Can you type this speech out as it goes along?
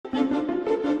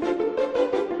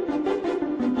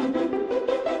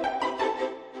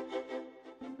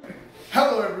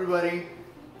Hello everybody,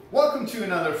 welcome to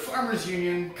another Farmers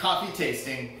Union coffee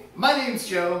tasting. My name's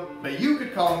Joe, but you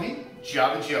could call me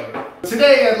Java Joe.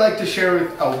 Today I'd like to share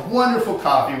a wonderful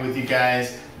coffee with you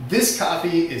guys. This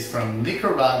coffee is from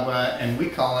Nicaragua and we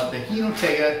call it the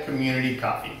Jinotega Community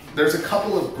Coffee. There's a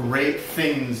couple of great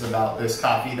things about this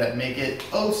coffee that make it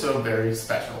oh so very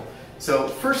special. So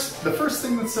the first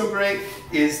thing that's so great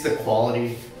is the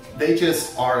quality. They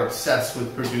just are obsessed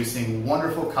with producing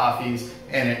wonderful coffees,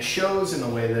 and it shows in the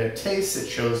way that it tastes, it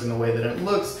shows in the way that it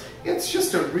looks. It's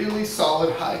just a really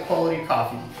solid, high quality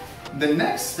coffee. The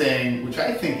next thing, which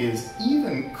I think is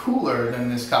even cooler than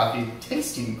this coffee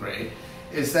tasting great,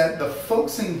 is that the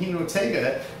folks in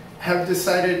Jinotega have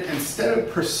decided, instead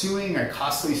of pursuing a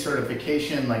costly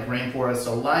certification like Rainforest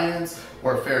Alliance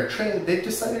or Fair Trade, they've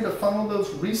decided to funnel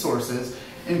those resources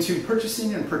into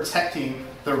purchasing and protecting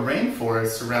the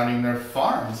rainforest surrounding their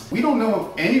farms. We don't know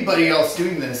of anybody else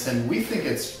doing this, and we think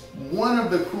it's one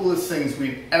of the coolest things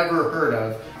we've ever heard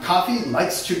of. Coffee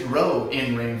likes to grow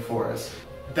in rainforests.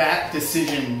 That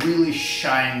decision really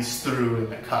shines through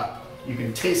in the cup. You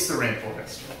can taste the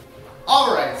rainforest.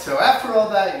 Alright, so after all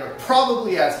that, you're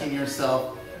probably asking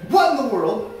yourself, what in the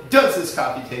world does this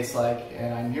coffee taste like?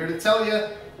 And I'm here to tell you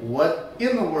what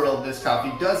in the world this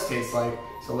coffee does taste like.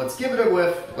 So let's give it a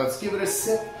whiff, let's give it a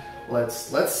sip,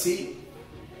 let's see.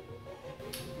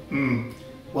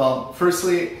 Well,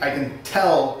 firstly, I can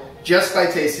tell just by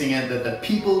tasting it that the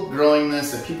people growing this,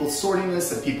 the people sorting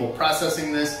this, the people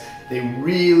processing this, they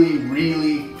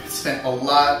really spent a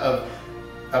lot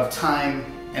of time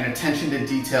and attention to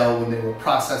detail when they were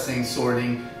processing,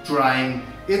 sorting, drying.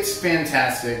 It's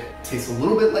fantastic. It tastes a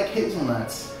little bit like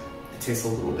hazelnuts. It tastes a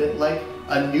little bit like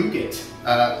a nougat,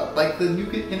 like the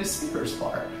nougat in a Snickers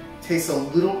bar. Tastes a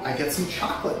little, I get some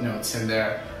chocolate notes in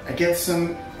there. I get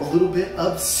a little bit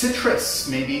of citrus,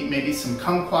 maybe some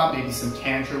kumquat, maybe some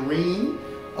tangerine,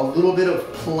 a little bit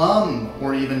of plum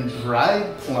or even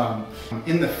dried plum.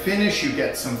 In the finish you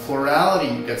get some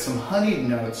florality, you get some honeyed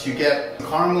notes, you get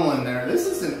caramel in there. This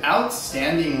is an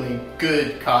outstandingly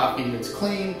good coffee. It's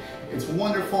clean, it's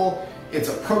wonderful, it's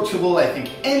approachable. I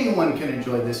think anyone can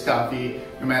enjoy this coffee,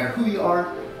 no matter who you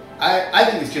are. I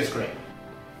think it's just great.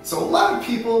 So a lot of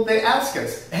people, they ask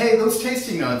us, hey, those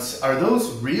tasting notes,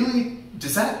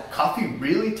 does that coffee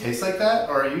really taste like that?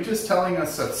 Or are you just telling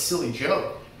us a silly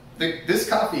joke? This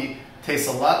coffee tastes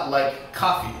a lot like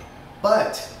coffee,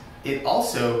 but it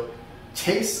also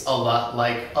tastes a lot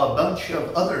like a bunch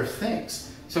of other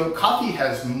things. So coffee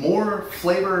has more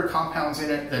flavor compounds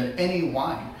in it than any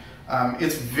wine.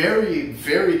 It's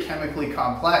very chemically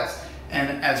complex.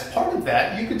 And as part of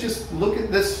that, you could just look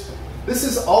at this. This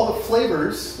is all the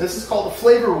flavors. This is called the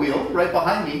flavor wheel right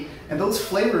behind me. And those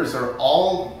flavors are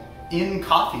all in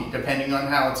coffee, depending on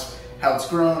how it's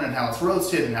grown and how it's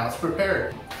roasted and how it's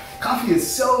prepared. Coffee is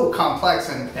so complex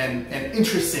and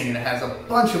interesting, and it has a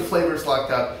bunch of flavors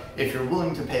locked up if you're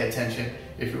willing to pay attention,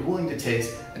 if you're willing to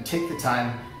taste and take the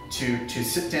time to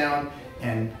sit down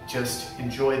and just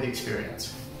enjoy the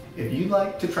experience. If you'd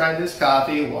like to try this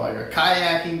coffee while you're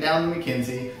kayaking down the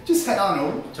McKinsey, just head on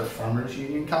over to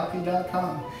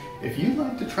farmersunioncoffee.com. If you'd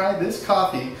like to try this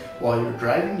coffee while you're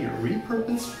driving your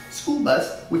repurposed school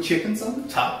bus with chickens on the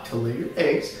top to lay your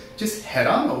eggs, just head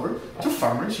on over to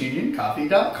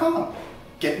farmersunioncoffee.com.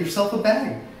 Get yourself a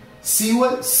bag. See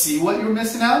what you're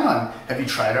missing out on. Have you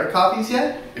tried our coffees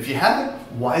yet? If you haven't,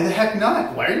 why the heck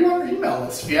not? Why are you on our email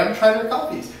list if you haven't tried our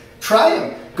coffees? Try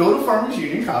them. Go to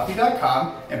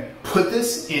farmersunioncoffee.com and put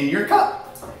this in your cup.